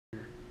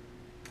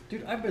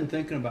Dude, I've been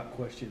thinking about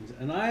questions,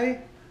 and I've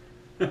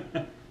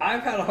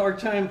had a hard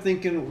time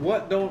thinking,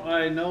 what don't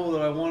I know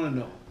that I want to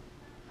know?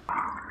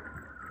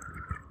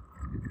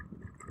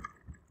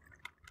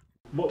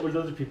 What would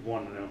other people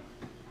want to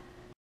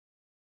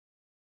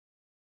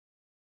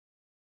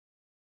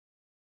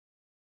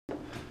know?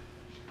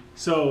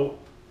 So,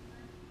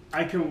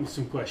 I come up with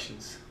some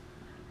questions,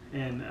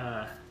 and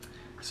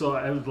so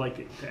I would like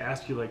to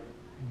ask you, like,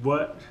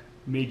 what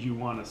made you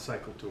want a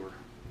cycle tour?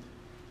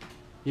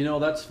 You know,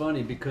 that's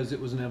funny because it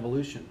was an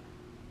evolution.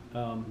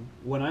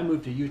 When I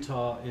moved to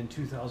Utah in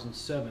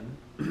 2007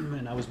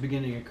 and I was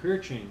beginning a career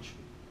change,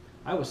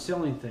 I was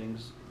selling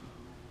things,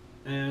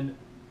 and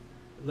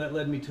that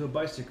led me to a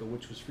bicycle,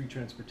 which was free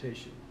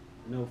transportation,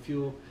 no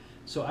fuel.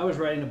 So I was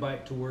riding a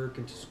bike to work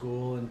and to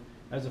school, and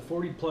as a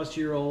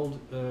 40-plus-year-old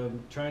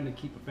trying to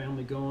keep a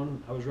family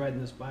going, I was riding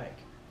this bike.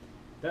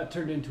 That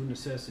turned into a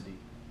necessity,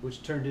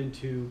 which turned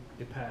into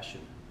a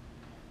passion.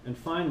 And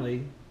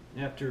finally,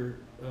 after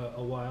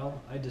a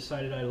while, I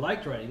decided I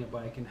liked riding a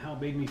bike and how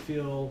it made me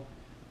feel.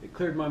 It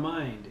cleared my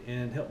mind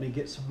and helped me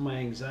get some of my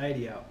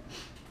anxiety out.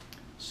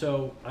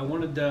 So I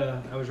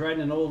was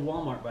riding an old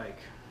Walmart bike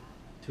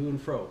to and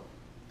fro.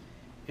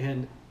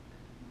 And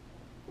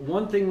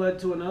one thing led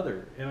to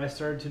another, and I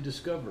started to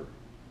discover.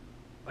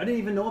 I didn't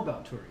even know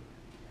about touring,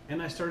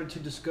 and I started to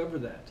discover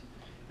that.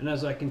 And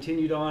as I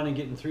continued on and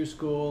getting through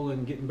school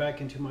and getting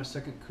back into my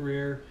second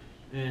career,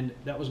 and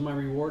that was my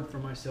reward for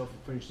myself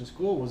for finishing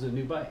school, was a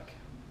new bike,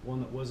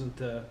 one that wasn't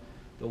the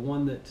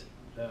one that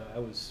I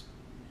was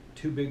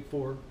too big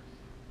for.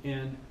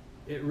 And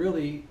it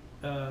really,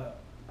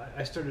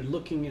 I started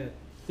looking at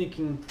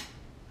thinking,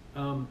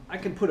 I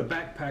can put a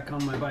backpack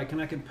on my bike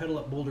and I can pedal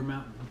up Boulder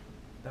Mountain.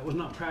 That was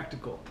not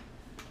practical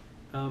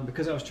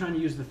because I was trying to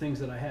use the things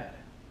that I had.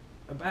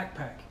 A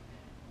backpack.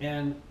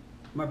 And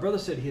my brother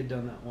said he had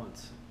done that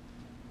once.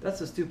 That's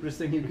the stupidest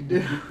thing you could do,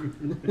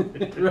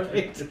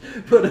 right?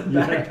 Put a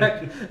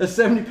backpack, a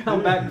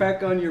 70-pound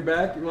backpack on your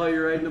back while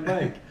you're riding a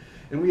bike.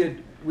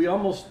 And we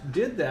almost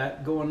did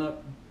that going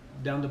up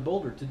down to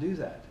Boulder to do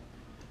that.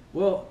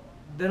 Well,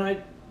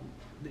 then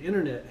the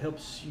internet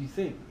helps you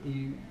think.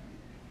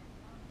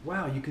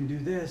 Wow, you can do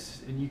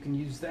this and you can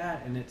use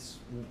that, and it's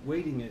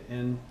weighting it.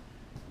 And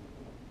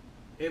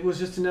it was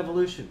just an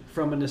evolution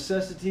from a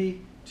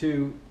necessity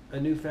to a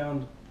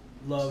newfound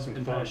love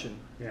and passion.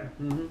 Yeah.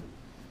 Mm-hmm.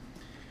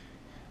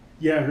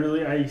 Yeah,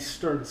 really. I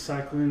started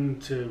cycling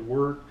to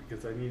work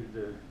because I needed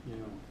to,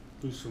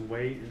 lose some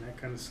weight and that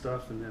kind of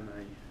stuff. And then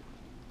I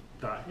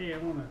thought, hey, I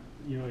want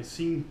to, I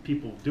seen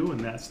people doing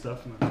that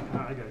stuff, and I'm like,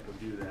 I got to go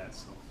do that.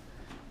 So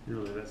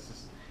really, that's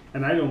just.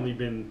 And I'd only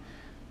been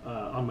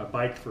on my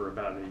bike for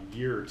about a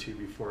year or two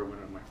before I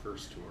went on my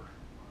first tour.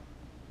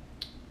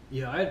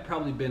 Yeah, I had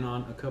probably been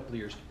on a couple of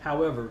years.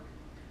 However,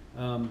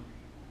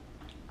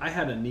 I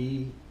had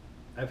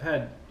I've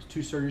had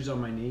 2 surgeries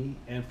on my knee,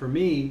 and for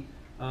me,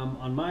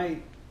 on my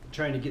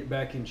trying to get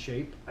back in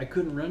shape, I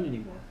couldn't run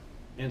anymore,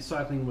 and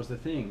cycling was the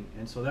thing.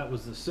 And so that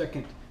was the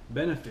second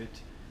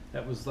benefit.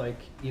 That was like,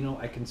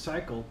 I can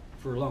cycle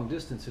for a long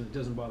distance and it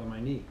doesn't bother my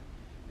knee,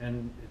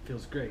 and it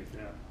feels great.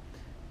 Yeah.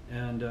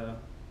 And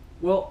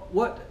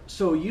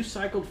so you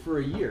cycled for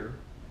a year,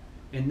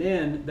 and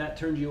then that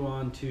turned you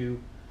on to,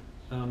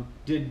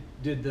 did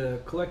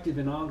the collective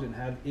in Ogden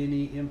have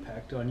any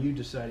impact on you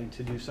deciding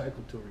to do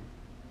cycle touring?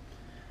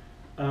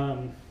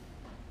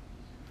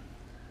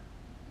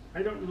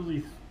 I don't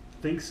really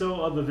think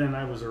so, other than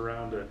I was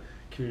around a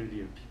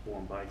community of people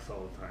on bikes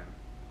all the time,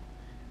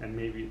 and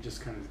maybe it just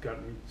kind of got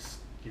me,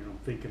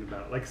 thinking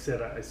about it. Like I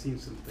said, I seen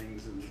some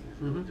things, and it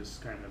really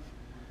just kind of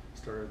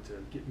started to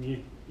get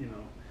me,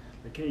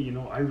 like, hey,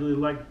 I really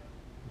liked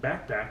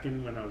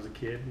backpacking when I was a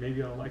kid.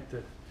 Maybe I'd like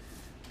to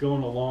go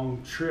on a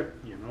long trip,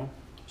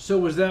 So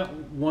was that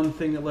one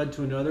thing that led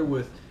to another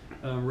with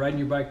riding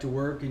your bike to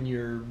work and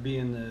you're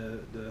being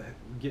the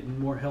getting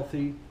more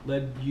healthy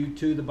led you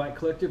to the bike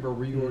collective, or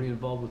were you already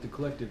involved with the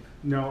collective?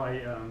 No,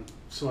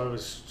 so I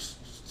was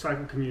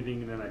cycle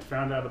commuting, and then I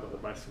found out about the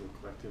bicycle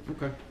collective.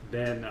 Okay.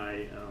 Then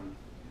I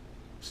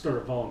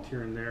started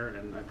volunteering there,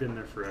 and I've been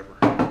there forever.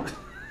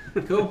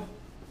 Cool.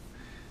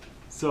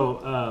 So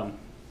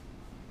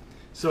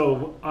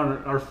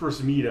on our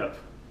first meetup.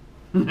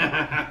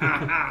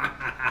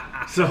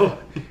 So,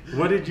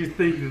 what did you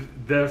think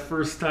the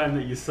first time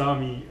that you saw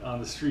me on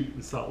the street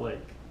in Salt Lake?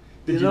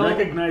 Did you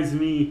recognize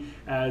me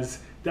as,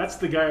 that's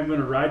the guy I'm going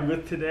to ride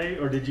with today?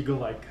 Or did you go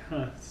like,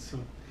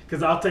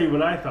 because I'll tell you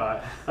what I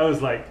thought. I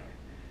was like,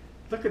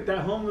 look at that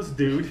homeless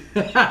dude.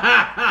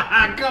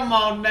 Come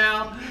on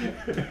now.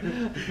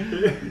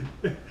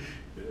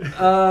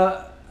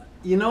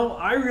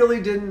 I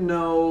really didn't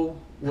know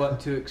what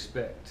to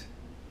expect.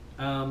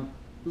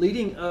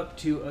 Leading up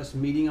to us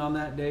meeting on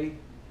that day,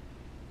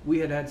 we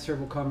had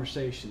several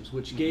conversations,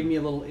 which gave me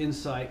a little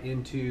insight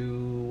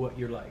into what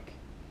you're like.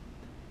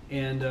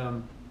 And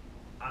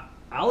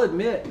I'll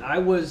admit, I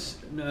was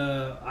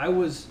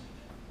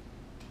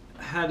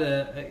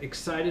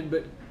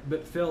excited,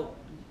 but felt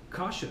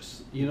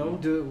cautious.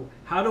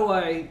 How do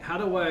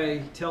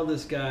I tell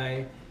this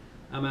guy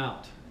I'm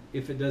out?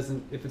 if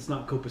it's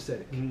not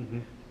copacetic. Mm-hmm.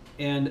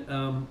 And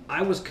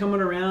I was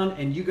coming around,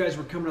 and you guys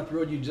were coming up the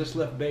road. You just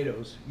left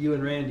Beto's, you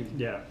and Randy.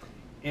 Yeah.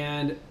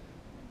 And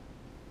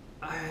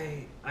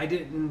I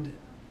didn't.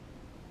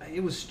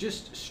 It was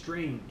just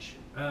strange.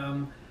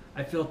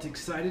 I felt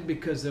excited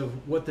because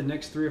of what the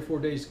next 3 or 4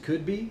 days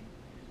could be,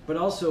 but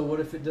also what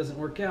if it doesn't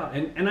work out?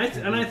 And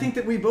I think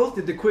that we both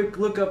did the quick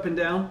look up and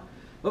down.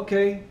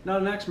 Okay,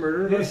 not an axe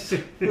murderer.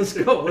 Let's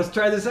go. Let's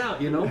try this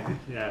out.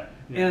 Yeah.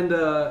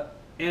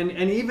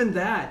 And even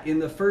that in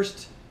the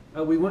first,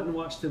 we went and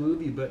watched the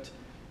movie, but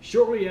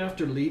shortly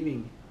after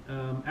leaving,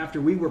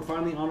 after we were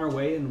finally on our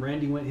way and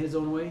Randy went his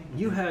own way,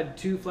 you had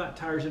 2 flat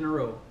tires in a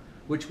row,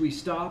 which we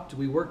stopped.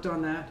 We worked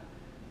on that,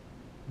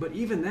 but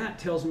even that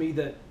tells me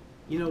that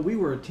we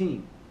were a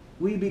team.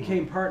 We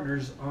became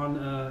partners on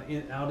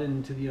out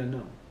into the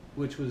unknown,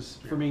 which was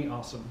for me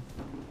awesome.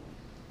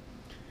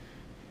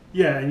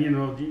 Yeah,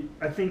 and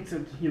I think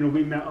that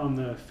we met on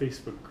the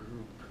Facebook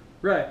group.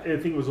 Right. I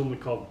think it was only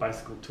called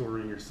Bicycle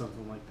Touring or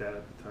something like that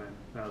at the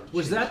time.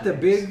 Was that the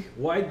big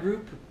wide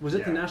group? Was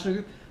it the Yeah. national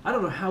group? I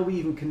don't know how we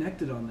even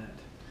connected on that.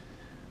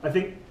 I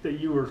think that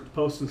you were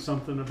posting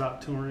something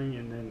about touring,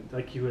 and then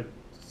like you had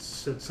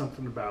said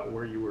something about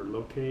where you were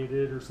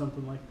located or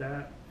something like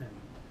that, and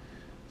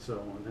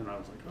then I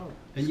was like, oh.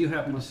 And you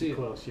happened to must be see it.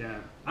 close, yeah.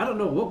 I don't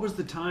know what was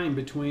the time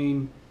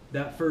between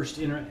that first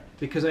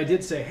because I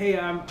did say, hey,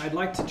 I'd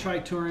like to try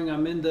touring.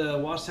 I'm in the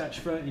Wasatch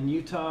Front in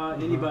Utah.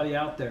 Anybody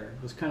out there?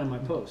 Was kind of my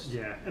post.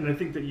 Yeah, and I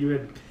think that you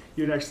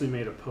had actually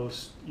made a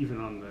post even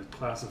on the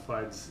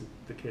classifieds,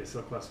 the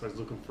KSL classifieds,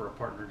 looking for a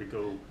partner to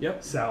go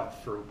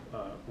south for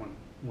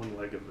one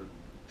leg of the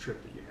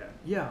trip that you had.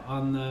 Yeah,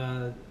 on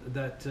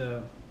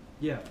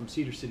from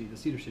Cedar City, the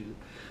Cedar City.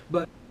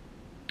 But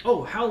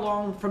how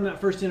long from that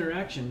first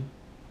interaction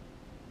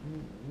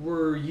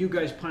were you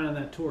guys planning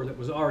that tour that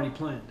was already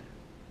planned?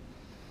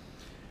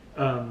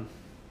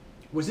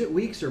 Was it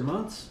weeks or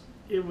months?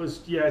 It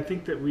was, yeah. I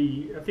think it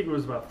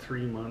was about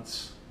 3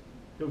 months.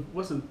 It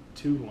wasn't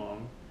too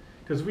long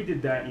because we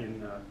did that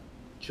in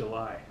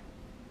July.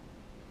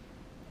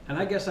 And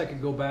I guess I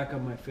could go back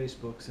on my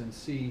Facebooks and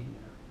see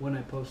when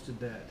I posted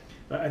that.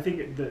 I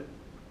think that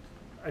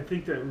I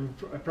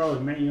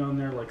probably met you on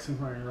there like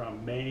sometime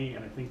around May,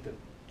 and I think the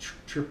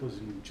trip was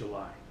in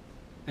July.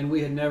 And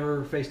we had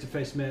never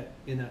face-to-face met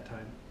in that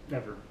time.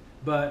 Never.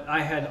 But I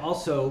had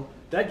also,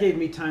 that gave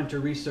me time to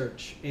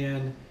research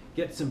and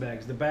get some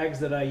bags. The bags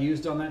that I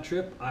used on that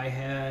trip, I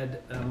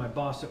had, my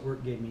boss at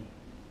work gave me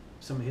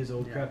some of his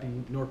old crappy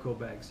Norco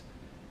bags.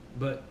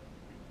 But,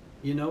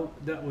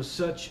 that was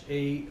such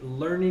a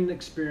learning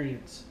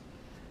experience.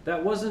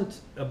 That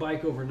wasn't a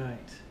bike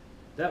overnight.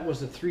 That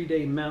was a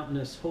 3-day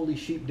mountainous, holy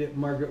sheep dip,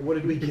 Margaret, what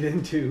did we get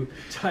into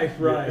type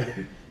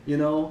ride,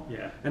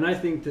 Yeah. And I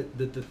think that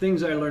the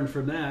things I learned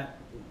from that,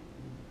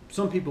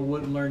 some people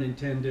wouldn't learn in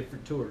 10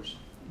 different tours.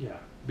 Yeah.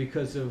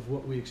 Because of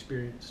what we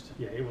experienced.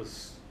 Yeah, it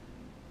was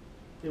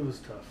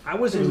tough. I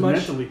was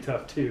mentally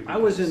tough too. I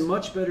was in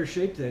much better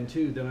shape then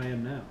too than I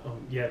am now. Oh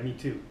yeah, me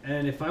too.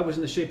 And if I was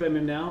in the shape I'm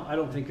in now, I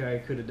don't think I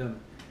could have done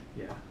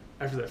it. Yeah.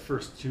 After that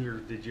first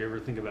tour, did you ever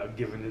think about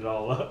giving it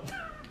all up?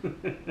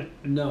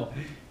 No.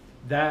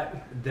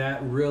 That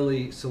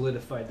really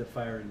solidified the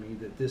fire in me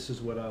that this is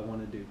what I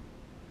want to do.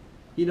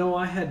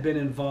 I had been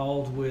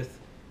involved with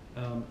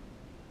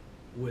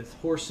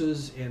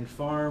horses and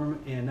farm,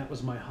 and that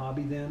was my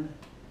hobby then.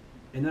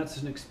 And that's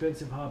an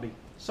expensive hobby.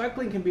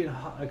 Cycling can be an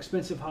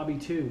expensive hobby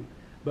too,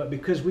 but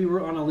because we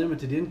were on a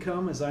limited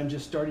income, as I'm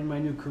just starting my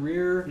new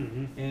career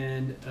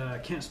and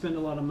can't spend a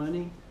lot of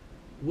money,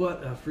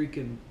 what a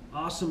freaking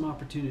awesome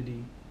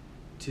opportunity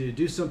to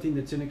do something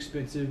that's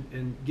inexpensive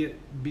and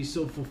be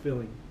so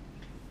fulfilling.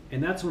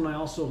 And that's when I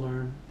also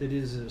learned that it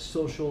is a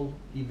social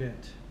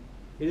event.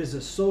 It is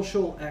a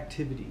social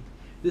activity.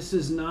 This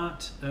is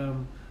not,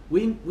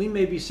 we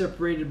may be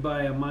separated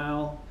by a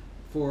mile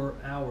for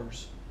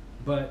hours,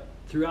 but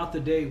throughout the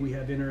day we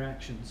have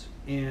interactions.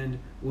 And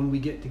when we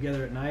get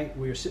together at night,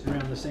 we are sitting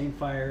around the same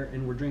fire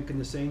and we're drinking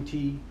the same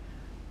tea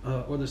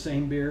or the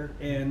same beer.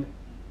 And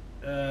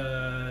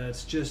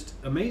it's just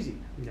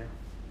amazing. Yeah.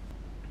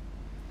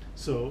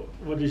 So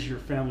what does your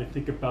family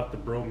think about the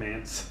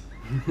bromance?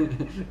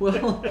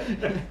 Well,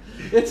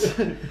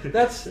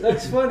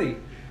 that's funny.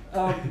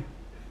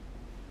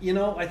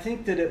 I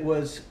think that it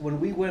was when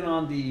we went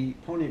on the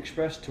Pony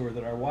Express tour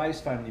that our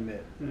wives finally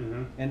met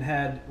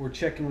and were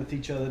checking with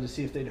each other to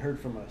see if they'd heard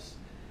from us.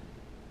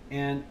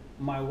 And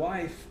my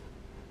wife,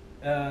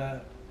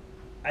 I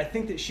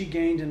think that she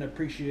gained an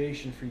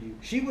appreciation for you.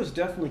 She was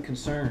definitely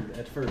concerned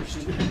at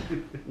first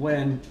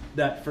when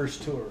that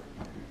first tour,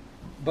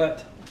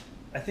 but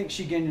I think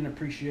she gained an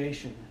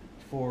appreciation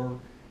for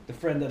the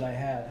friend that I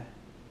had,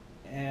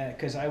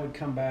 because I would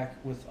come back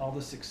with all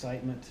this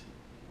excitement,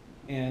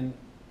 and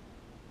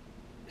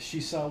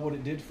she saw what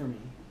it did for me,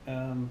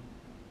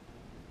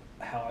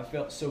 how I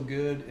felt so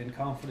good and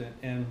confident,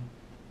 and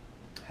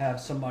have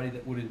somebody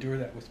that would endure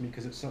that with me,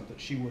 because it's something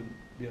that she wouldn't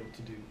be able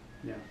to do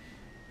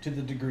to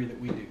the degree that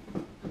we do.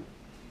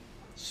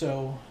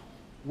 So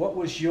what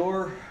was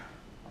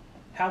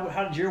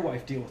how did your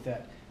wife deal with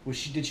that?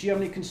 Did she have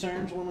any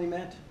concerns when we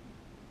met?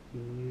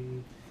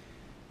 Mm,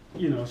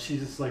 you know,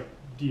 she's just like,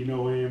 do you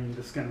know him?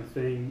 This kind of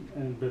thing.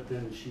 And but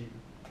then she,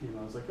 you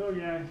know, I was like, oh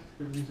yeah,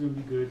 everything's gonna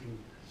be good. And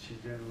she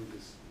generally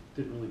just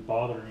didn't really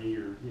bother me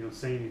or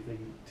say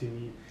anything to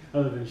me,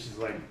 other than she's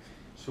like,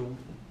 so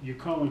you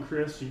calling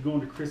Chris? Are you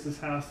going to Chris's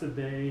house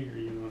today? Or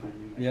you know what I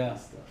mean? That kind of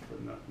stuff,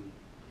 but nothing.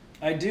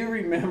 I do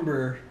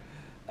remember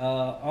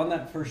on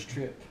that first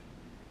trip,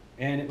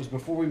 and it was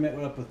before we met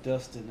up with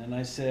Dustin, and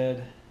I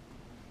said,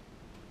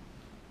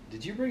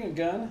 did you bring a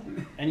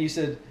gun? And you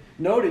said,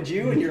 no, did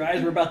you? And your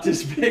eyes were about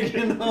this big,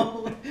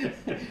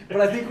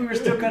 But I think we were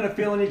still kind of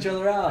feeling each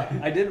other out.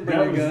 I didn't bring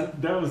a gun.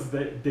 That was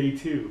the day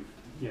 2.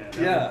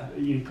 Yeah. Was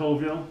in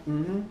Colville?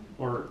 Mm-hmm.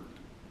 Or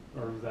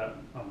was that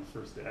on the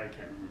first day? I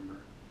can't remember.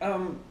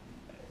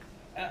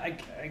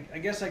 I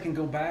guess I can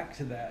go back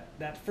to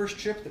that first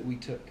trip that we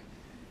took.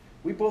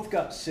 We both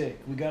got sick.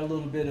 We got a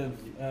little bit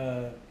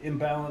of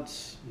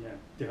imbalance. Yeah,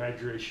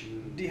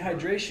 dehydration.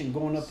 Dehydration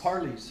going up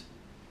Harley's.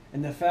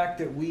 And the fact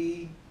that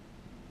we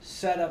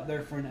sat up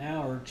there for an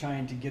hour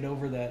trying to get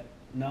over that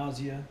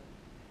nausea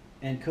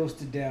and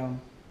coasted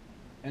down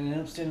and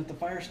ended up staying at the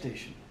fire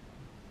station.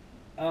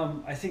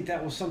 I think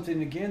that was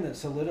something, again, that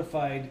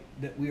solidified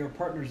that we are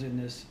partners in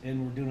this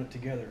and we're doing it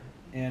together.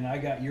 And I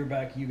got your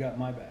back, you got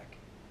my back.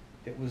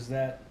 That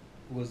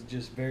was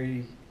just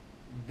very,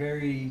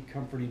 very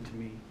comforting to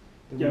me.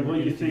 Yeah, well,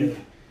 you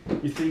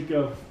think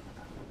of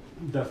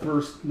the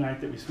first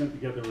night that we spent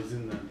together was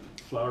in the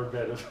flower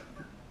bed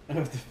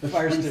of the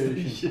fire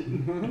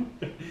station.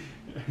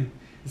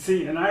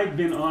 See, and I'd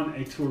been on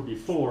a tour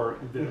before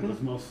that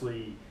was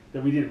mostly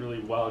that we didn't really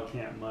wild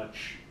camp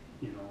much.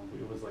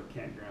 It was like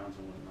campgrounds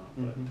and whatnot.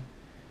 But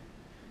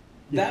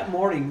that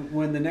morning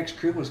when the next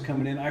crew was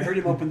coming in, I heard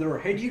him open the door.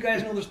 Hey, do you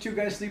guys know there's 2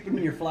 guys sleeping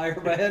in your flower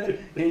bed?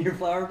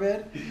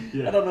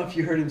 Yeah. I don't know if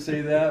you heard him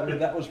say that, but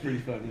that was pretty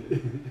funny.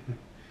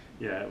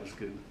 Yeah, it was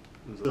good.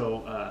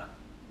 So,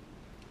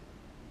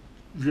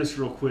 just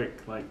real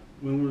quick, like,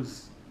 when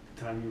was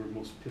the time you were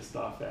most pissed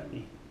off at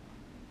me?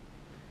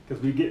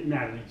 Because we get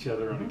mad at each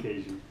other on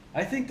occasion.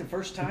 I think the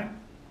first time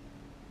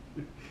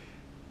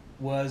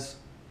was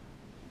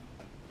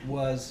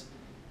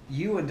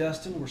you and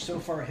Dustin were so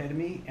far ahead of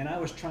me, and I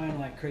was trying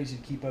like crazy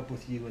to keep up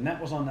with you. And that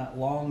was on that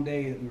long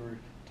day that we were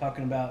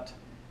talking about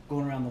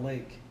going around the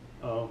lake.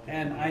 Oh, okay.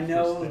 And I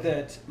know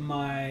that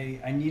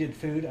I needed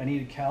food, I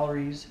needed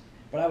calories,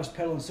 but I was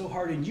pedaling so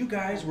hard, and you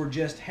guys were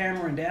just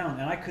hammering down,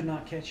 and I could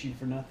not catch you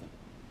for nothing.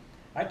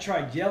 I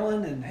tried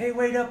yelling and, hey,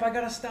 wait up, I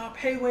gotta stop,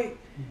 hey, wait.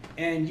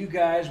 And you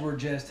guys were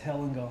just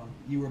hell and gone.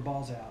 You were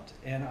balls out.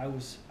 And I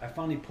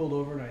finally pulled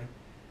over, and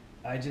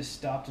I just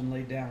stopped and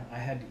laid down. I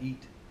had to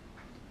eat.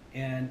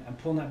 And I'm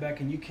pulling that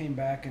back, and you came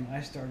back, and I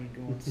started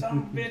going, son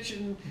of a bitch,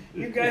 and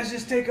you guys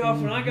just take off,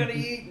 and I gotta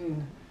eat.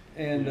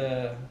 And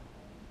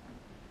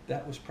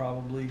that was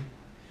probably,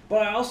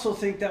 but I also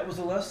think that was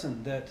a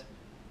lesson that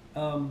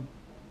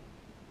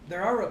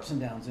there are ups and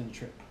downs in a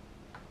trip.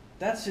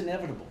 That's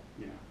inevitable.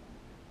 Yeah.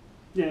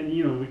 Yeah,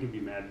 and we can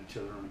be mad at each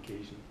other on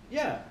occasion.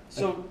 Yeah.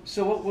 So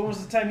what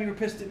was the time you were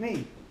pissed at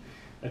me?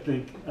 I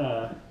think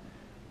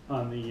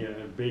on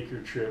the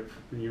Baker trip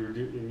when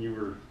you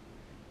were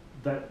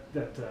that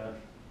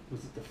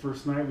was it the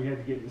first night we had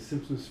to get into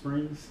Simpson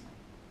Springs,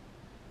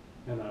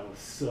 and I was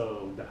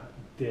so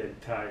dead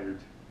tired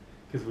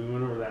because we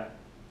went over that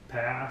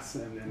pass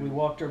and then we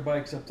walked our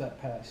bikes up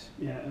that pass.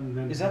 Yeah, and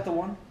then is that the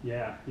one?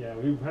 Yeah,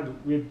 we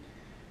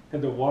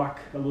had to walk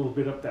a little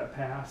bit up that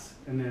pass,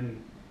 and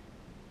then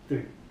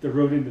the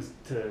road into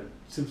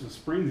Simpson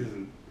Springs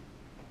isn't.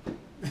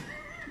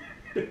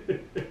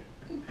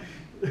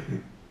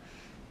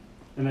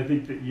 And I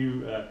think that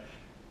you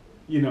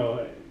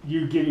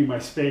gave me my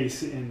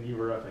space and you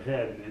were up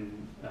ahead,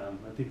 and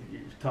I think that you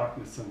were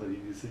talking to somebody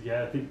and you said,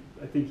 yeah,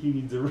 I think he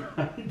needs a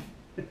ride.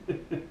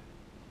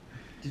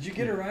 Did you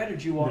get a ride or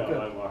did you walk up? No,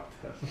 I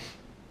walked up.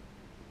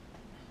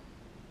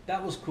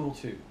 That was cool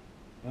too.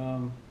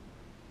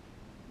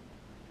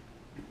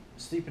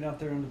 Sleeping out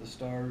there under the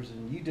stars,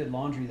 and you did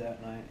laundry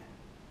that night.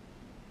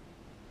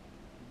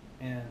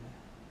 And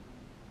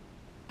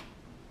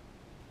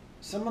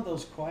some of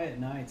those quiet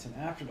nights, and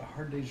after the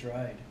hard day's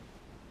ride,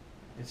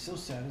 it's so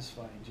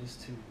satisfying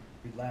just to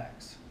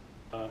relax.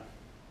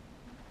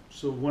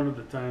 So one of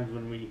the times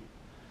when we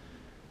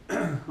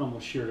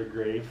almost shared a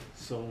grave,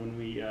 so when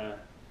we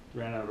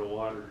ran out of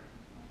water,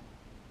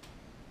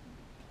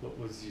 what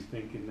was you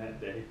thinking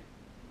that day?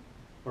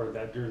 Or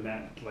during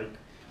that, like,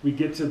 we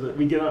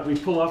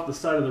pull off the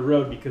side of the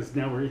road because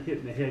now we're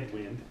hitting a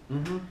headwind.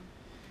 Mm-hmm.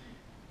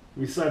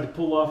 We decide to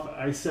pull off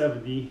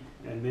I-70,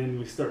 and then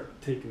we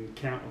start taking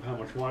count of how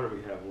much water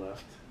we have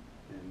left.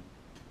 And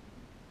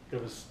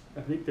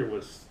I think there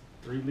was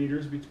 3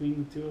 liters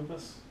between the two of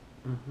us,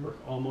 or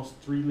almost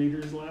 3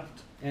 liters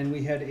left. And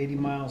we had 80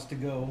 miles to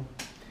go.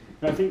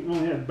 I think we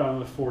only had about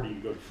another 40 to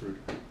go to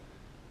Fruita.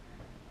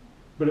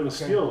 But it was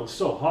still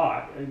so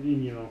hot, and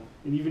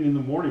and even in the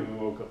morning when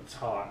we woke up, it's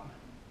hot.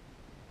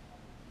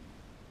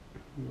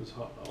 It was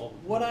hot all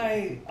the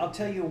time. I'll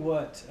tell you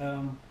what,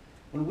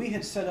 when we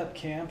had set up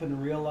camp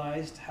and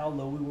realized how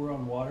low we were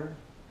on water,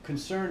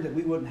 concerned that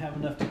we wouldn't have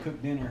enough to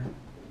cook dinner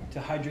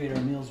to hydrate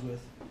our meals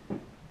with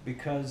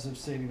because of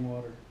saving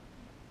water.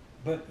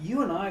 But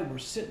you and I were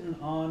sitting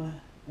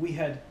on, we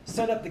had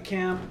set up the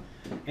camp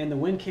and the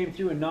wind came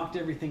through and knocked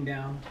everything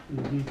down.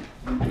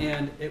 Mm-hmm.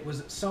 And it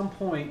was at some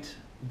point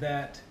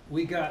that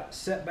we got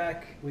set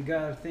back, we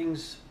got our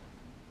things,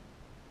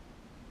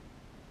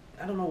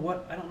 I don't know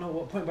what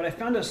point, but I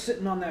found us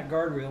sitting on that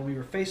guardrail. We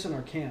were facing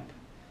our camp.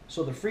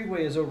 So the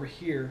freeway is over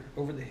here,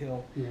 over the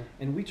hill, Yeah.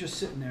 and we just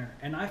sitting there,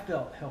 and I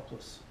felt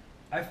helpless.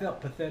 I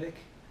felt pathetic.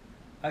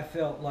 I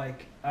felt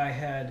like I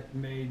had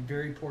made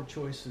very poor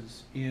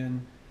choices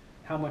in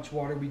how much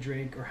water we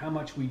drank or how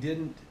much we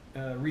didn't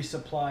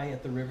resupply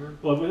at the river.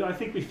 Well, I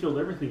think we filled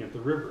everything at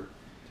the river,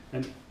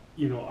 and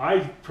you know,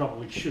 I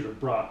probably should have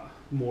brought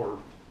more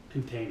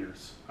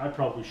containers. I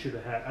probably should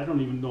have had. I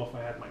don't even know if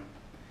I had my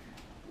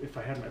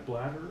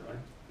bladder. I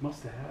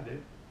must have had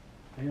it.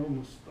 I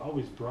almost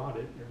always brought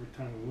it every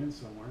time we went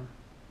somewhere.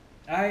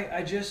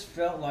 I just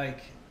felt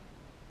like,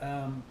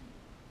 how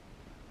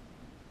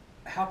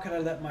could I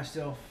let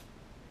myself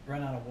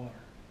run out of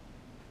water?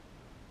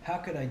 How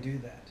could I do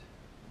that?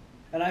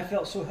 And I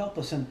felt so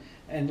helpless.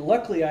 And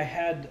luckily I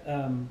had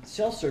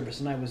cell service,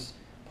 and I was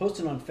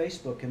posting on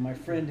Facebook, and my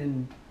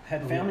friend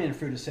had family in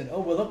Fruita said,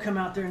 oh, well, they'll come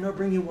out there and they'll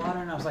bring you water.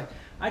 And I was like,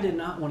 I did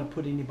not want to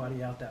put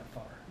anybody out that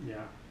far.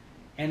 Yeah.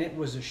 And it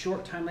was a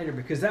short time later,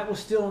 because that was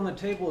still on the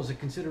table as a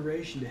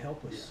consideration to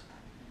help us.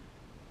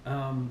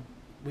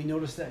 We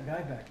noticed that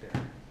guy back there.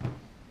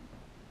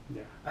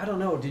 Yeah. I don't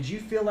know. Did you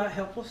feel that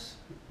helpless?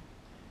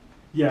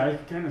 Yeah, I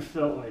kind of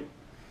felt like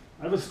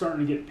I was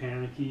starting to get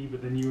panicky,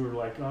 but then you were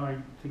like, "Oh, I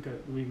think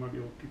we might be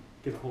able to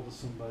get a hold of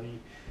somebody."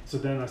 So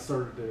then I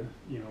started to,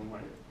 you know,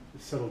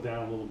 settle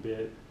down a little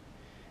bit.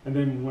 And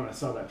then when I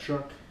saw that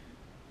truck,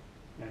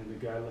 and the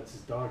guy lets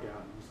his dog out, and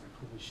I was like,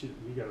 "Holy shit,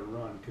 we got to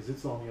run because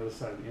it's on the other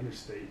side of the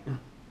interstate."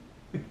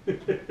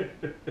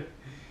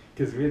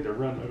 Because we had to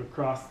run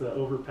across the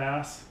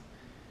overpass,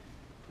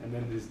 and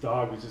then his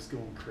dog was just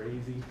going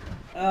crazy.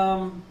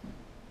 And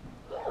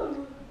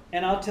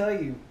I'll tell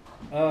you,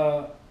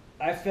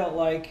 I felt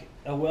like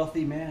a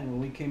wealthy man when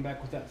we came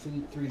back with that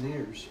 3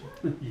 liters.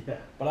 Yeah.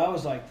 But I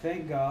was like,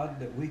 thank God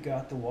that we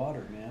got the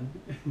water, man,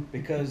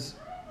 because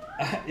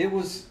it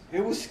was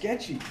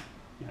sketchy.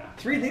 Yeah.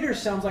 3 liters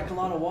sounds like a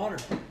lot of water,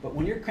 but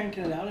when you're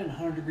cranking it out in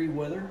 100-degree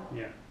weather,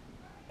 Yeah.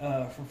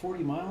 for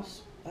 40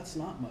 miles, that's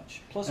not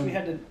much. Plus, we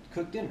had to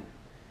cook dinner.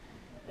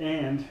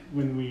 And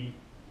when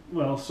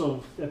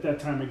so at that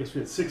time, I guess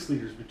we had 6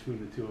 liters between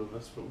the two of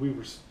us, but we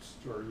were,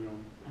 or you know,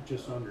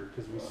 just under,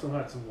 because we still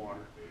had some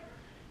water.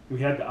 We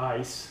had the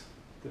ice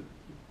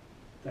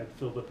that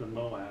filled up in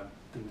Moab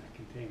in that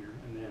container,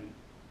 and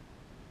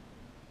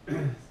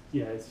then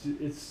yeah,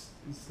 it's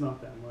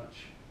not that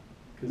much.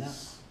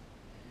 Cause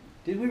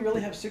Did we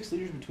really have 6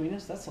 liters between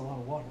us? That's a lot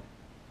of water.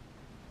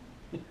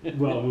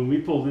 well, when we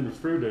pulled into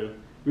Fruita,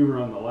 we were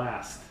on the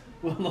last.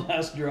 Well, the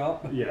last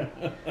drop. Yeah,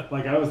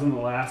 like I was on the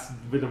last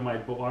bit of my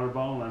water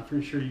bottle, and I'm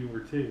pretty sure you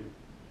were too.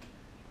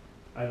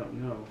 I don't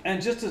know.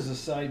 And just as a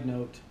side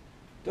note,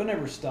 don't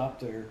ever stop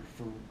there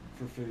for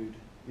food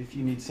if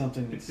you need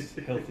something that's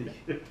healthy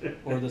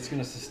or that's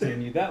going to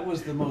sustain you. That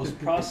was the most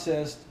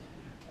processed,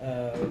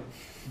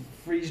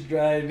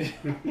 freeze-dried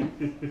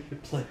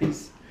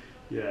place.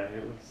 Yeah,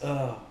 it was.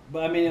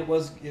 But I mean, it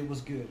was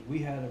good. We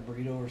had a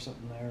burrito or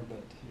something there,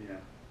 but Yeah.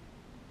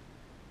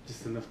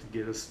 Just enough to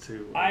get us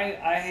to.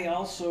 I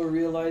also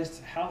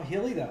realized how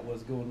hilly that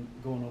was going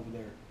over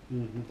there.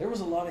 Mm-hmm. There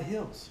was a lot of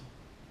hills.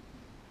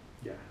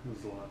 Yeah, it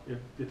was a lot.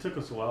 It took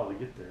us a while to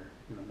get there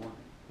in the morning.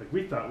 Like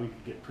we thought we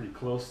could get pretty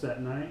close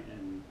that night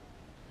and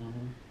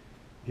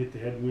hit the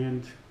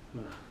headwind.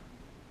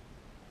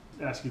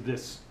 Ask you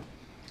this: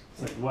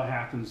 it's like what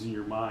happens in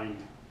your mind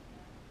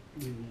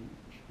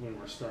when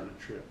we're starting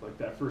a trip? Like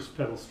that first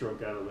pedal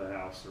stroke out of the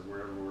house or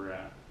wherever we're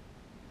at.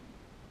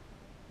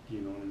 Do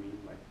you know what I mean?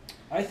 Like.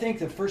 I think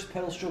the first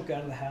pedal stroke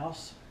out of the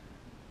house,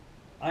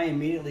 I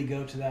immediately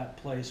go to that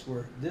place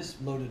where this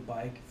loaded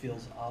bike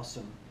feels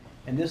awesome.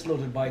 And this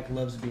loaded bike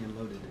loves being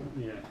loaded.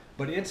 Yeah.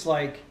 But it's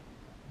like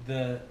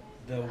the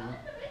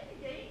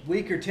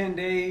week or 10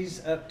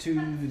 days up to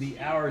the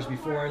hours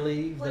before I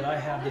leave that I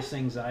have this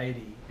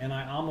anxiety. And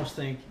I almost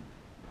think,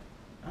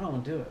 I don't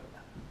want to do it.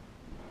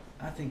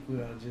 I think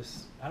we ought to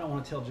just, I don't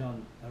want to tell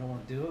John I don't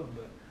want to do it,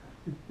 but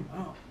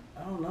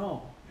I don't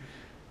know.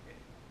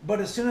 But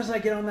as soon as I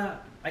get on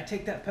that, I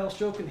take that pedal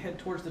stroke and head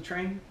towards the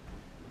train,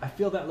 I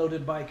feel that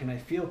loaded bike, and I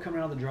feel coming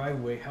out of the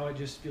driveway how it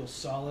just feels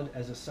solid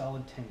as a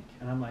solid tank.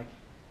 And I'm like,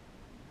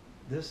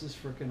 this is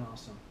freaking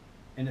awesome.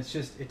 And it's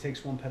just, it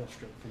takes one pedal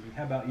stroke for me.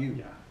 How about you?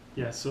 Yeah.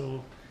 Yeah.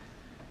 So,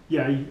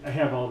 yeah, I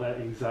have all that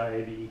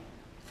anxiety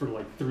for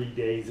like 3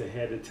 days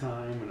ahead of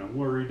time, and I'm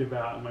worried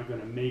about, am I going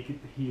to make it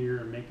to here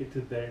and make it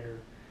to there?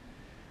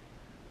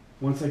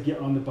 Once I get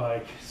on the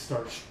bike,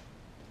 start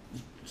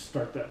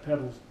that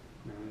pedal,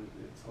 and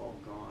it's all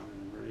gone,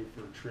 and I'm ready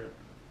for a trip,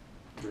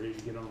 ready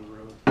to get on the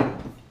road.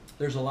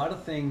 There's a lot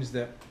of things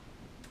that,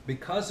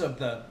 because of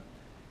the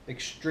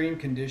extreme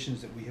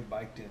conditions that we have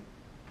biked in,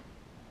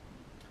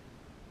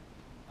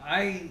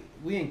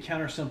 we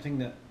encounter something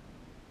that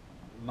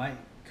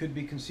could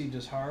be conceived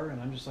as hard,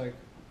 and I'm just like,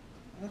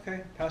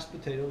 okay, pass the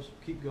potatoes,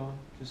 keep going,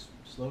 just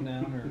slow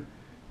down or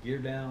gear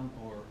down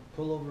or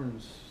pull over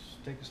and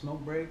take a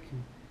smoke break.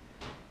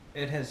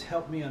 It has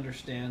helped me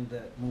understand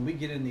that when we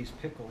get in these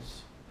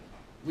pickles,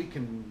 we've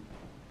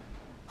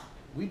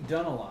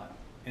done a lot,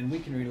 and we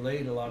can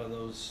relate a lot of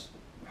those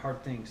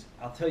hard things.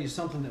 I'll tell you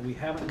something that we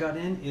haven't got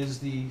in is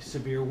the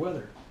severe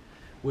weather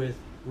with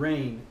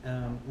rain.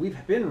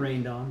 We've been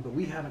rained on, but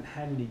we haven't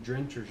had any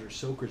drenchers or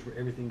soakers where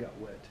everything got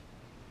wet.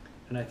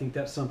 And I think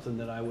that's something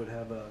that I would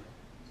have a...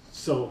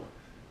 So,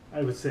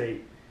 I would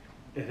say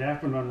it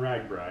happened on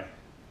Ragbri,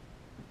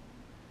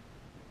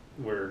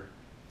 where,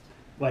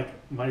 like,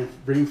 my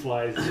brain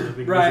flies,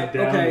 everything Right, goes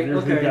down, okay, and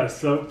everything okay. got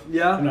soaked,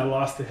 Yeah. and I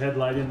lost the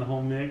headlight in the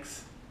whole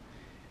mix.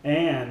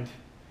 And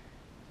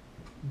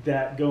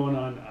that going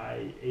on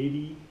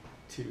I-80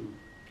 to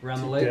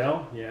Around the lake?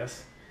 Dell,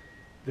 yes,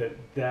 that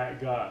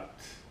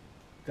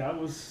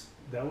was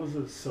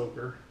a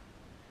soaker,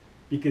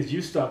 because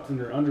you stopped in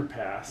their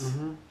underpass.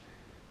 Mm-hmm.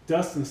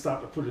 Dustin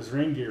stopped to put his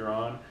rain gear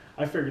on.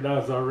 I figured I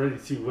was already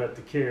too wet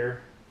to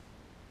care.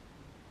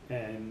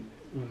 And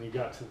when we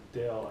got to the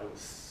Dell, I was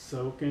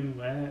soaking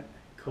wet,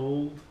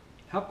 cold.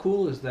 How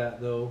cool is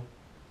that, though,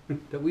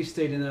 that we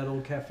stayed in that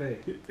old cafe?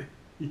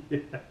 Yeah.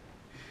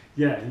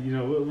 Yeah, you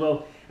know,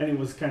 well, and it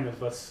was kind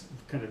of us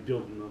kind of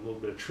building a little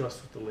bit of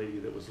trust with the lady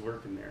that was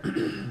working there.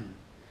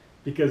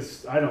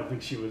 Because I don't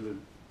think she was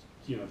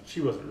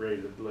she wasn't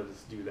ready to let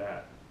us do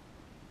that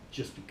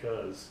just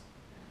because.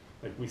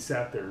 Like, we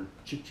sat there and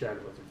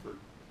chit-chatted with her for,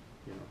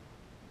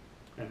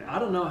 an hour. I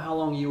don't know how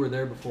long you were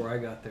there before I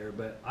got there,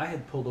 but I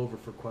had pulled over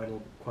for quite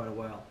a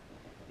while.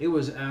 It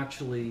was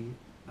actually,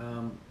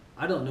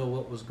 I don't know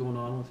what was going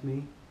on with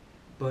me,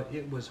 but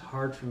it was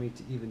hard for me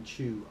to even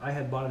chew. I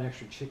had bought an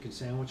extra chicken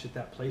sandwich at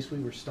that place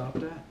we were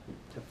stopped at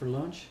for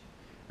lunch,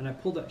 and I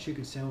pulled that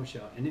chicken sandwich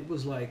out, and it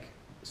was like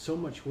so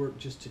much work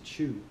just to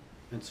chew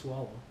and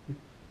swallow.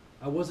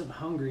 I wasn't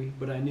hungry,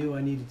 but I knew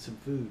I needed some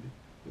food.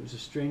 It was the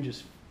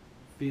strangest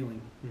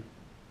feeling.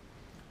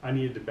 I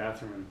needed the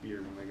bathroom and a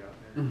beer when I got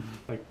there.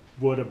 Like,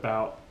 what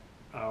about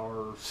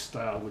our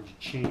style would you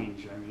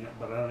change? I mean,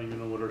 but I don't even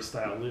know what our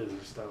style is.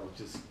 Our style is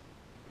just,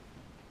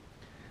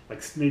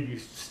 like, maybe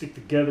stick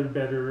together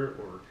better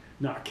or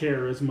not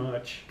care as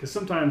much. Because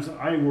sometimes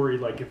I worry,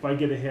 like, if I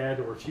get ahead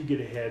or if you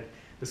get ahead,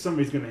 that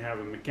somebody's going to have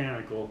a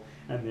mechanical,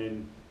 and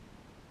then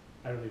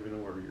I don't even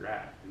know where you're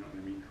at, you know what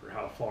I mean, or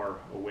how far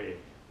away.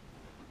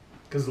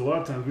 Because a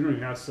lot of times we don't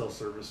even have cell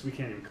service. We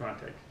can't even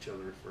contact each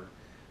other for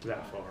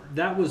that far.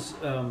 That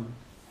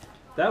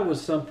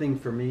was something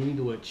for me,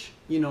 which,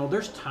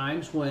 there's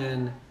times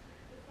when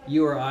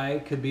you or I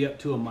could be up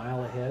to a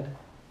mile ahead,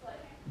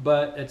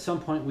 but at some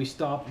point we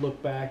stop,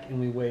 look back, and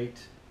we wait.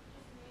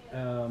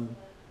 I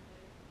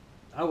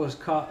was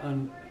caught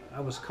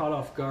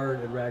off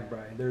guard at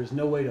Ragbri. There's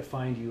no way to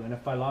find you, and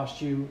if I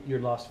lost you, you're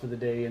lost for the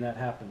day, and that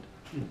happened.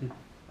 And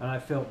I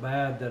felt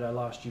bad that I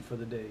lost you for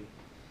the day.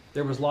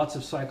 There was lots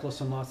of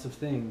cyclists and lots of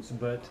things,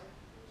 but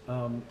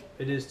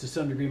it is to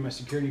some degree my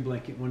security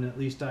blanket when at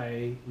least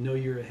I know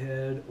you're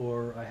ahead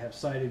or I have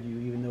sight of you,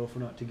 even though if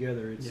we're not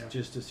together. It's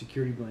just a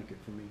security blanket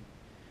for me.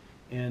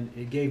 And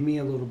it gave me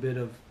a little bit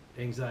of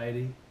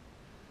anxiety.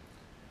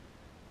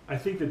 I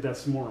think that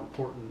that's more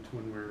important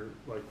when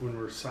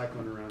we're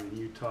cycling around in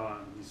Utah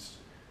and these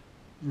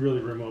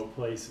really remote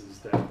places,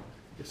 that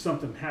if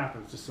something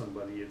happens to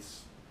somebody,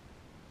 it's,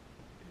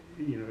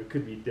 it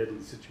could be a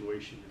deadly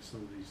situation if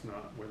somebody's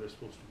not where they're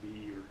supposed to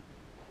be, or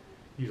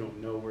you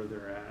don't know where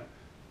they're at.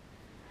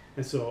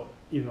 And so,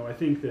 I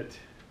think that,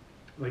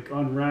 like,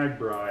 on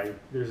Ragbri,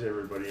 there's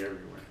everybody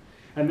everywhere.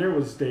 And there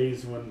was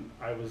days when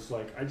I was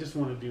like, I just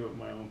want to do it at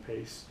my own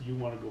pace. You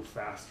want to go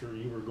faster.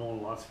 You were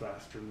going lots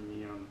faster than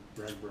me on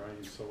Ragbri,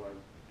 and so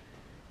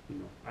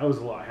I was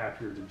a lot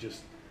happier to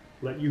just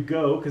let you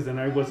go, because then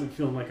I wasn't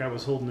feeling like I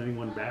was holding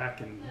anyone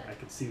back, and I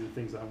could see the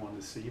things I wanted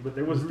to see. But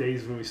there was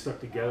days when we stuck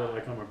together,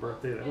 like on my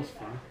birthday. That was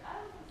fun.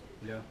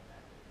 Yeah.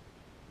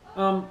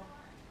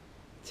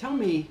 Tell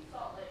me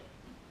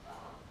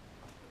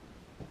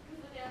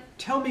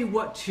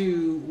what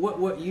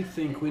you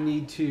think we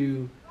need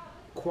to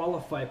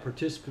qualify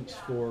participants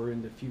for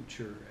in the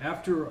future.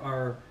 After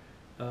our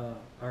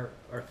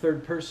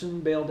third person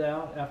bailed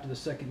out after the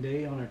second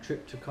day on our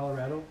trip to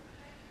Colorado,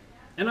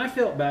 and I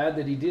felt bad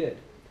that he did.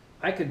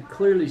 I could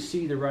clearly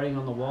see the writing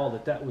on the wall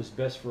that was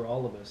best for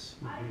all of us.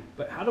 Mm-hmm.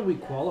 But how do we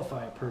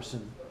qualify a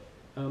person?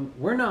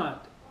 We're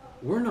not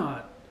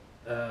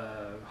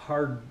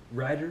hard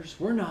riders.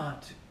 We're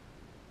not.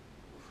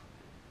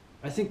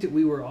 I think that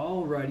we were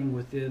all riding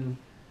within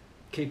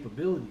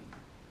capability.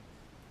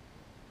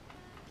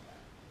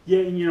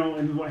 Yeah,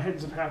 and what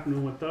ends up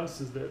happening with us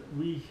is that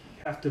we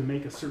have to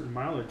make a certain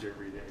mileage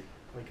every day.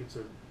 Like, it's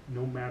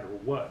no matter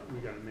what, we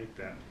got to make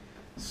that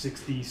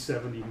 60,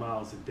 70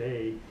 miles a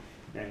day.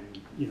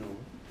 And,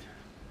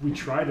 we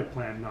try to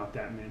plan not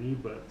that many,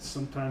 but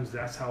sometimes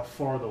that's how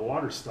far the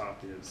water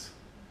stop is,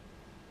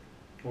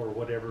 or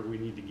whatever we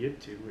need to get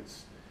to.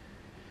 It's,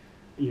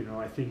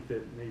 I think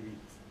that maybe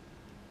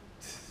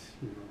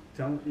You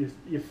know,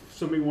 if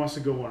somebody wants to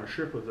go on a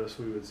trip with us,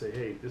 we would say,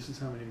 hey, this is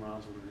how many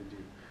miles we're going to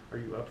do. Are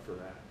you up for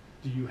that?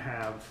 Do you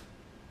have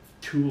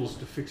tools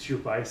to fix your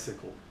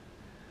bicycle?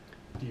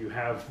 Do you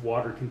have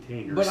water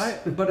containers?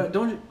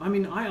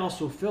 I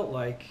also felt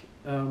like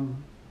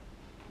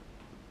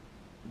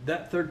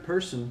that third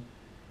person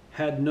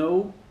had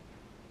no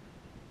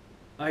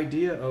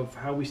idea of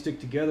how we stick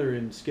together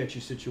in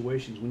sketchy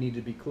situations. We need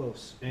to be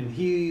close, and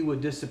he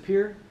would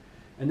disappear,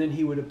 and then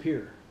he would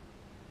appear.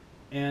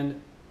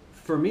 And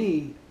for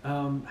me,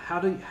 how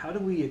do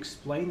we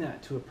explain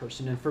that to a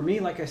person? And for me,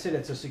 like I said,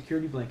 it's a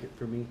security blanket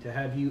for me to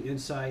have you in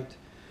sight,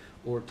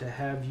 or to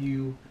have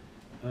you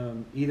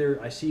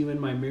either I see you in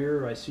my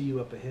mirror or I see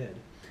you up ahead.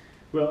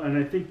 Well, and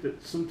I think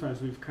that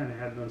sometimes we've kind of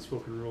had an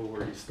unspoken rule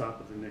where you stop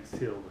at the next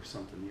hill or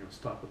something. You know,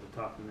 stop at the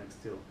top of the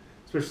next hill,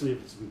 especially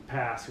if it's been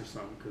passed or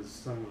something, because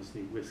some of us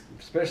need whiskey.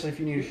 Especially if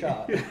you need a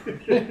shot.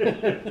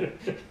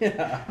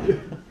 Yeah.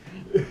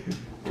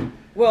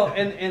 Well,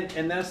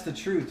 and that's the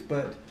truth.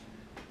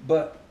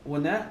 But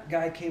when that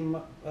guy came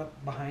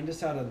up behind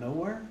us out of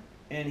nowhere,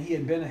 and he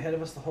had been ahead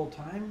of us the whole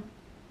time,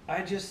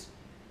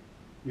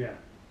 Yeah.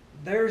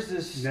 There's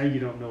this. Now you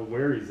don't know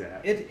where he's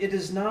at. It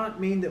does not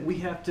mean that we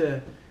have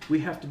to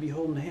be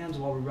holding hands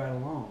while we ride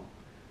along,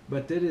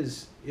 but it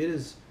is.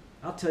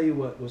 I'll tell you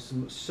what was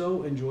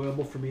so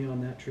enjoyable for me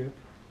on that trip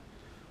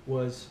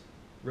was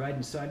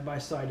riding side by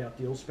side out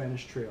the old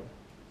Spanish Trail.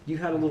 You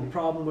had a little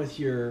problem with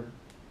your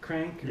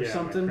crank or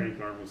something. My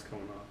crank arm was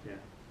coming off. Yeah.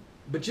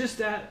 But just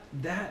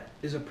that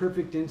is a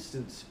perfect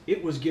instance.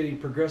 It was getting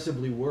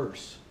progressively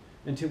worse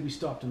until we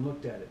stopped and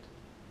looked at it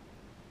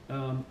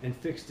and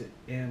fixed it.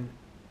 And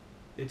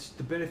it's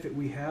the benefit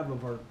we have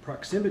of our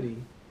proximity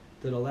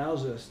that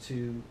allows us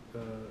to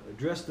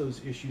address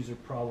those issues or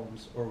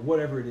problems or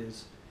whatever it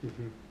is.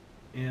 Mm-hmm.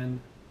 And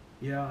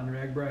yeah, on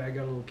Ragbri, I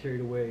got a little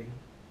carried away,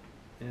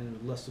 and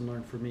a lesson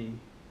learned for me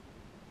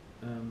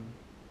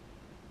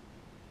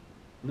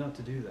not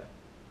to do that.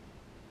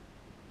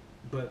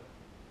 But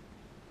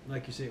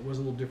like you say, it was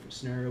a little different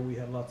scenario. We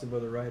had lots of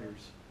other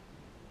riders.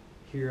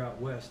 Here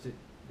out west, it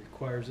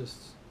requires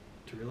us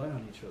to rely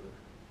on each other.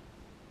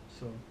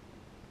 So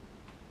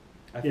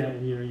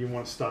and you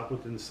want to stop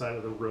within the side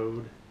of the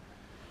road.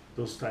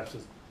 Those types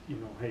of,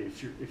 hey,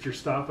 if you're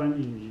stopping,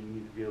 you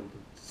need to be able to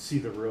see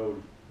the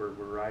road where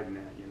we're riding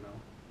at.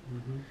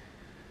 Mm-hmm.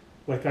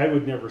 Like I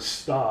would never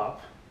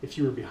stop if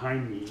you were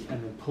behind me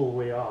and then pull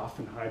way off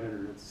and hide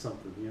under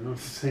something. You know what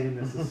I'm saying?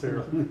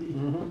 Necessarily.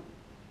 Mm-hmm.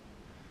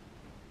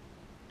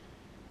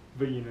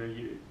 But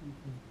you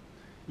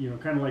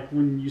kind of like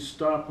when you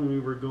stopped when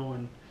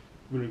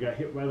we got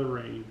hit by the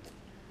rain.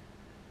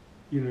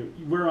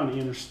 We're on the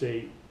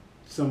interstate.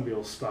 Somebody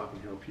will stop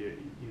and help you.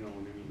 You know what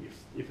I mean?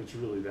 If it's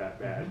really that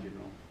bad,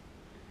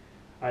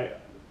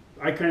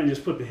 I kind of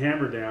just put the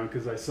hammer down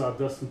because I saw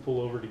Dustin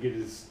pull over to get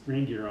his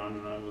rain gear on,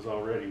 and I was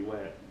already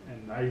wet,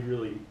 and I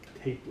really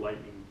hate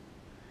lightning.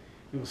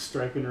 It was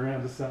striking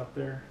around us out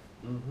there.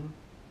 Mm-hmm.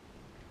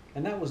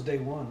 And that was day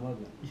one,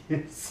 wasn't it?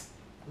 Yes.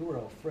 We were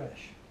all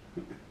fresh.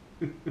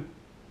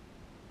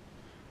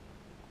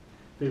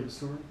 Favorite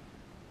story?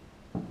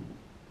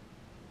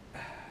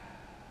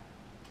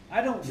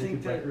 I don't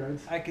think bike that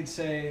rides? I could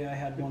say I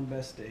had one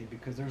best day,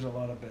 because there's a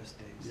lot of best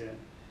days. Yeah.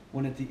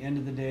 When at the end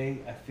of the day,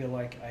 I feel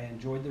like I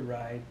enjoyed the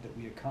ride, that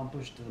we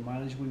accomplished the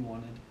mileage we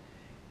wanted,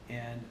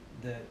 and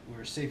that we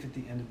were safe at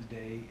the end of the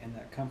day, and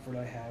that comfort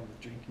I have with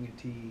drinking a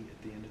tea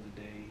at the end of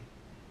the day.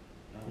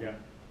 Yeah.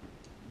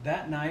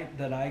 That night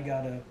that I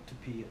got up to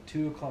pee at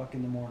 2 o'clock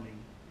in the morning,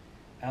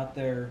 out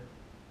there,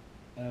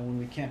 when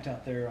we camped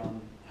out there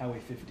on Highway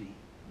 50,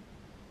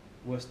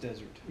 West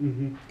Desert,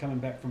 Mm-hmm. coming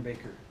back from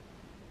Baker.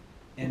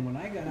 And when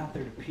I got out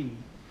there to pee,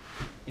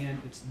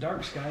 and it's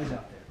dark skies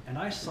out there, and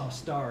I saw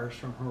stars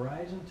from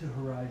horizon to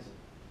horizon,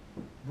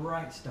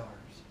 bright stars.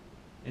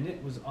 And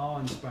it was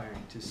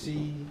awe-inspiring to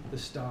see the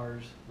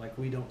stars like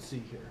we don't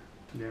see here.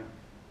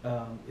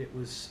 Yeah. It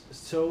was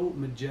so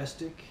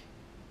majestic.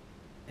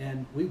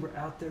 And we were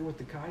out there with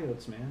the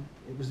coyotes, man.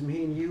 It was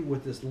me and you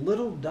with this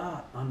little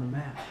dot on the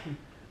map.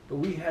 But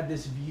we had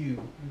this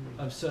view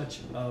of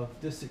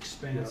this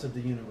expanse of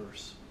the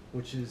universe,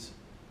 which is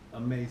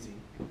amazing.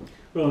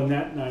 Well, and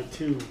that night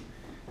too,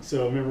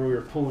 so remember we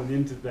were pulling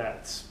into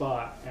that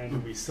spot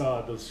and we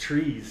saw those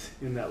trees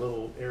in that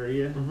little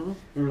area. Mm-hmm.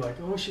 We were like,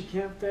 oh, we should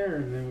camp there.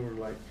 And then we were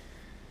like,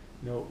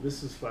 no,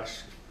 this is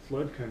flash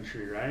flood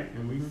country, right?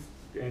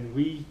 And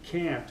we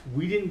camped.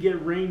 We didn't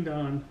get rained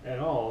on at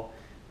all.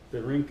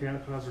 The rain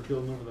clouds were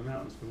building over the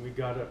mountains. When we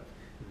got up,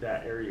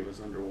 that area was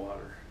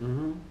underwater.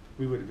 Mm-hmm.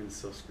 We would have been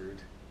so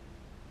screwed.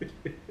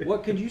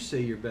 What could you say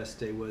your best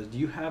day was? Do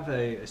you have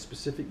a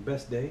specific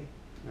best day?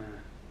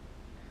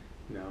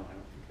 No, I don't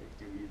think I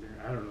do either.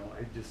 I don't know.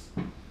 I just,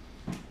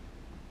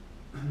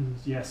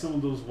 yeah, some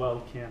of those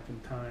wild camping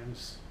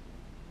times,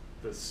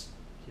 that's,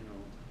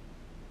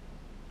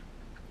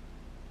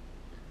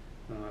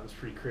 it was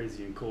pretty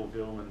crazy in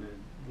Colville when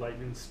the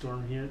lightning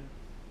storm hit.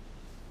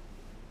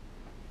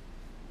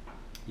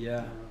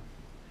 Yeah.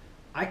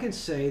 I can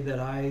say that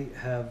I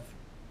have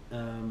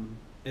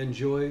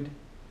enjoyed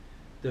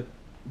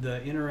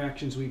the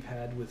interactions we've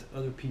had with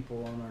other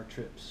people on our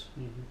trips.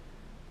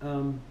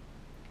 Mm-hmm.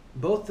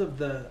 Both of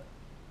the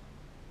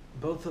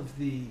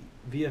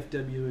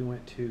VFW we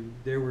went to,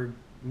 there were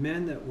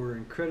men that were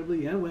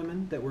incredibly, and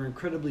women that were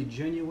incredibly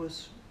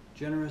generous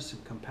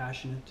and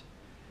compassionate.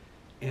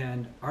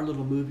 And our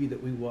little movie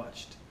that we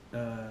watched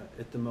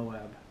at the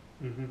Moab,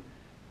 Mm-hmm.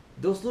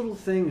 those little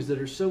things that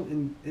are so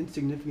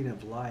insignificant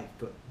of life,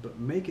 but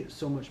make it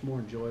so much more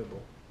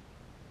enjoyable.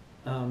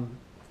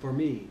 For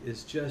me,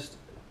 is just,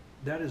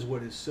 that is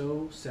what is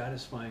so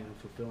satisfying and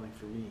fulfilling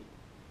for me,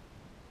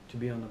 to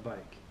be on the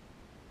bike.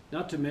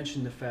 Not to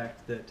mention the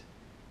fact that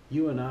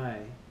you and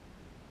I,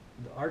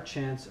 our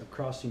chance of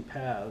crossing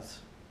paths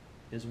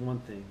is one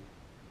thing,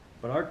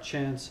 but our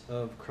chance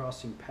of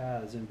crossing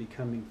paths and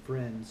becoming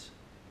friends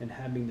and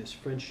having this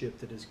friendship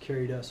that has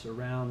carried us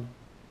around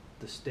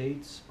the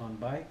States on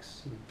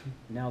bikes,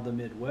 Mm-hmm. now the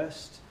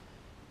Midwest,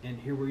 and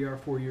here we are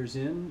 4 years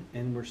in,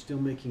 and we're still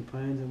making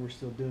plans and we're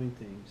still doing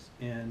things.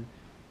 And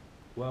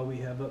while we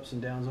have ups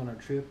and downs on our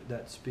trip,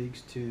 that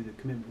speaks to the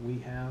commitment we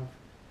have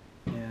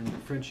and the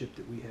friendship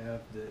that we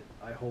have, that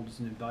I hold as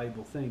an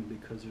invaluable thing,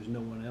 because there's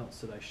no one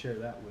else that I share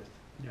that with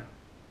Yeah.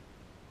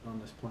 on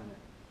this planet.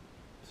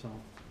 So,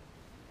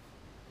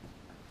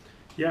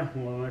 Yeah.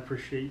 Well, I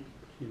appreciate,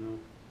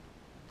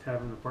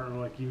 having a partner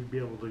like you to be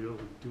able to go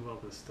and do all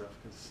this stuff.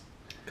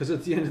 because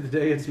at the end of the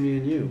day, it's me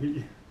and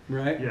you,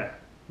 right? Yeah.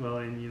 Well,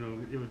 and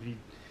it'd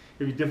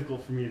be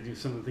difficult for me to do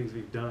some of the things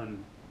we've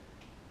done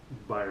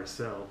by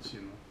ourselves,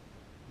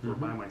 or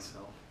by Mhm.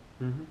 myself.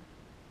 Mm-hmm.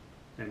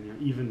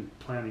 And even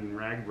planning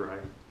Ragbri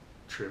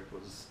trip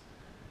was,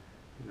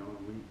 we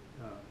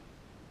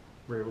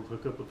were able to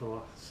hook up with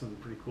some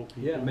pretty cool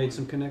people. Yeah, made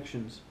some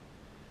connections.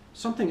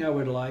 Something I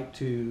would like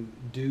to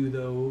do,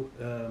 though,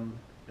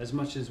 as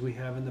much as we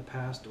have in the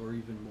past, or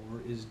even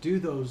more, is do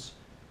those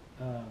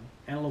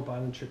Antelope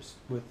Island trips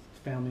with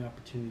family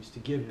opportunities to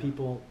give Yeah.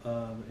 people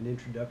an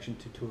introduction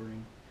to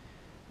touring.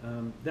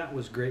 That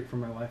was great for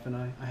my wife and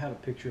I. I have a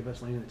picture of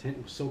us laying in the tent.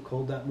 It was so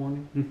cold that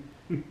morning,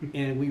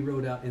 and we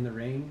rode out in the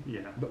rain.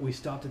 Yeah. But we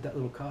stopped at that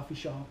little coffee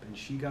shop, and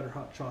she got her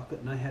hot chocolate,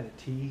 and I had a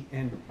tea,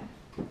 and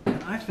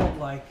I felt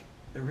like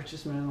the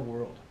richest man in the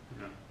world,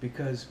 Yeah.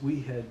 because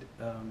we had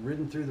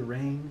ridden through the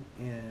rain,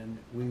 and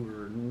we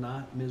were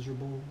not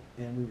miserable,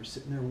 and we were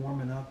sitting there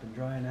warming up and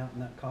drying out in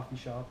that coffee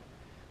shop.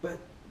 But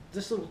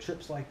just little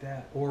trips like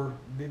that, or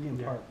Vivian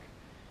Yeah. Park,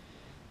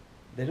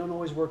 they don't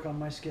always work on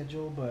my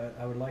schedule, but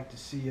I would like to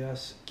see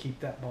us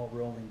keep that ball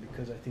rolling,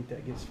 because I think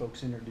that gets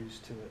folks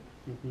introduced to it.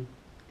 Mm-hmm.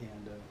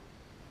 And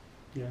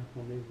Yeah.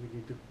 Well, maybe we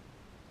need to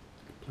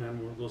plan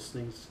more of those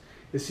things.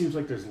 It seems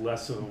like there's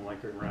less of them,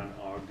 like around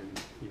Ogden.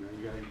 You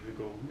got to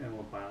go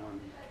Antelope Island.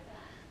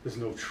 There's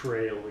no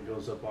trail that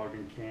goes up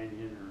Ogden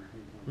Canyon or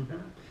anything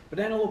like but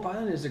Antelope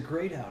Island is a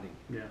great outing.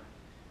 that.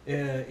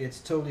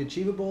 It's totally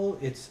achievable.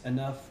 It's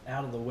enough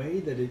out of the way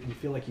that you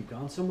feel like you've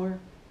gone somewhere.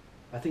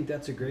 I think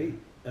that's a great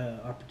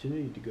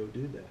opportunity to go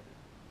do that.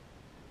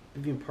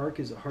 Vivian Park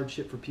is a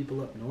hardship for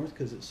people up north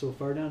because it's so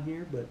far down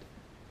here, but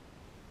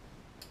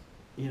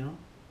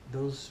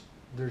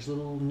there's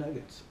little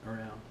nuggets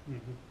around.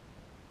 Mm-hmm.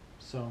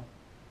 So,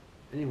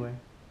 anyway,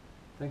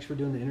 thanks for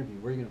doing the interview.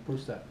 Where are you going to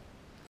post that?